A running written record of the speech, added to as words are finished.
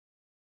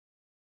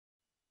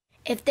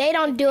If they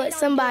don't do it,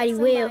 somebody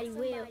will.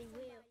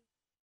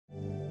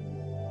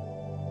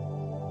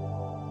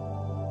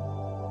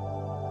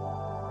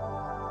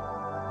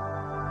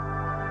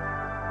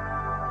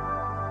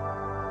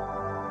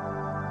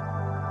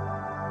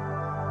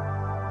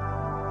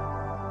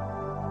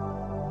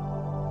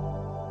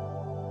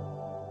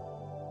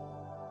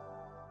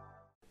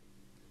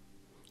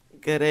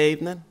 Good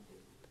evening.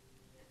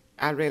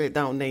 I really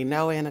don't need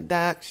no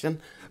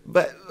introduction,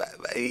 but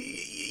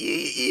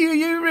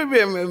you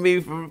remember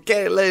me from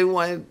Kelly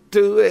 1,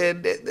 2,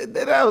 and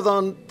that I was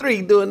on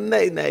 3 doing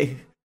nay.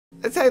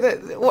 I say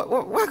that.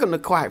 Welcome to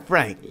Quite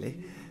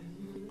Frankly.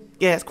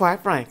 Yes,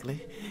 Quite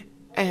Frankly,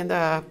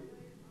 and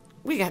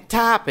we got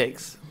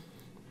topics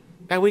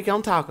that we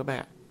gonna talk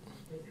about.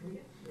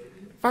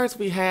 First,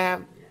 we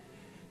have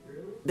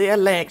the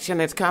election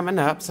that's coming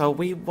up, so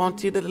we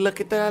want you to look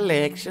at the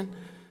election.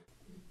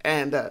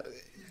 And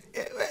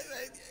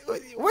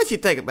what you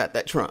think about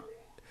that Trump?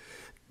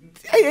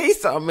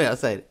 He's something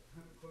else, ain't it?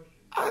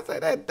 I say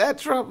that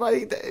Trump,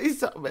 he's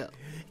something else.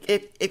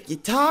 If you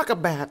talk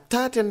about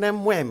touching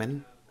them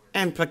women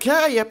in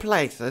peculiar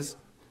places,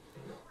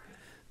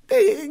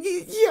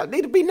 you don't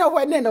need to be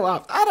nowhere near no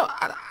office.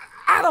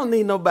 I don't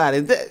need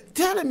nobody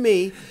telling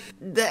me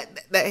that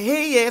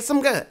he is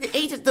some good.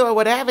 He just doing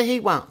whatever he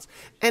wants.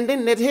 And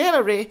then that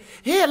Hillary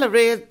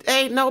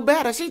ain't no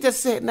better. She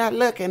just sitting there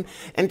looking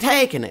and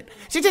taking it.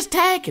 She just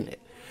taking it.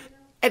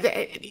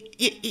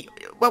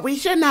 But we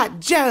should not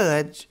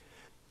judge.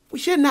 We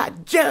should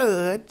not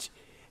judge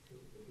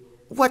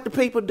what the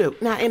people do.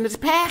 Now, in this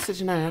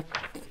passage now,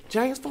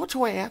 James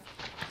 4:12,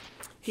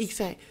 he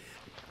said,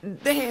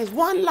 there is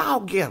one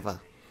lawgiver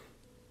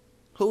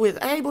who is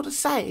able to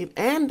save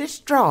and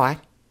destroy.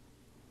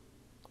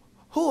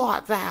 Who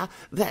art thou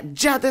that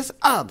judgest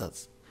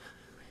others?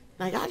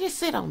 Now, y'all just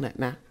sit on that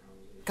now.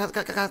 Because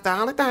the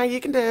only thing you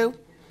can do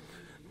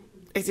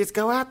is just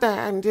go out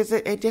there and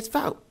just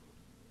vote.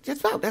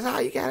 Just vote. That's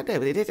all you got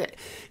to do.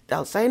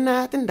 Don't say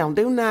nothing. Don't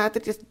do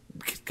nothing. Just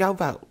go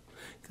vote.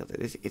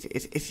 Because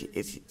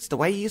it's the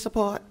way you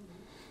support.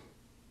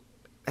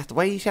 That's the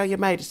way you show your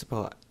major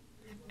support.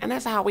 And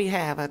that's how we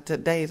have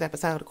today's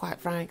episode of Quite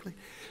Frankly.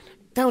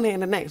 Tune in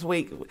the next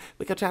week.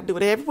 We're going to try to do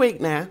it every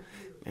week now.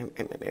 And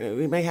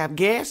we may have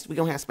guests. We're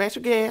going to have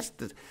special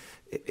guests.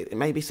 It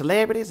may be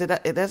celebrities.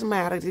 It doesn't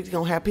matter. We're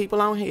going to have people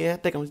on here.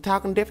 They're going to be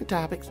talking different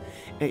topics.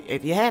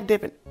 If you have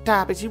different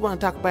topics you want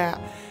to talk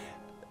about,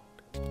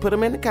 put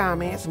them in the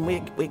comments and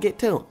we get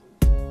to them.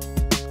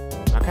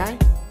 Okay?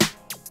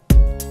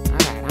 All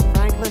right, I'm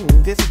Franklin,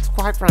 and this is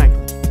Quite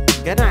Frankly.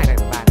 Good night,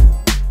 everybody.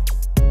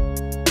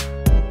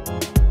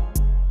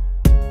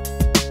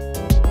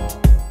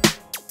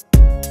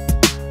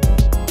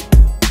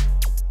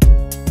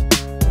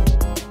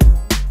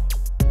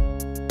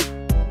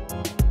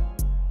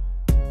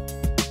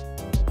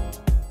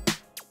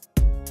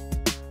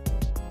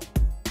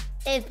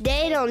 If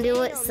they don't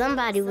do it,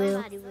 somebody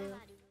will.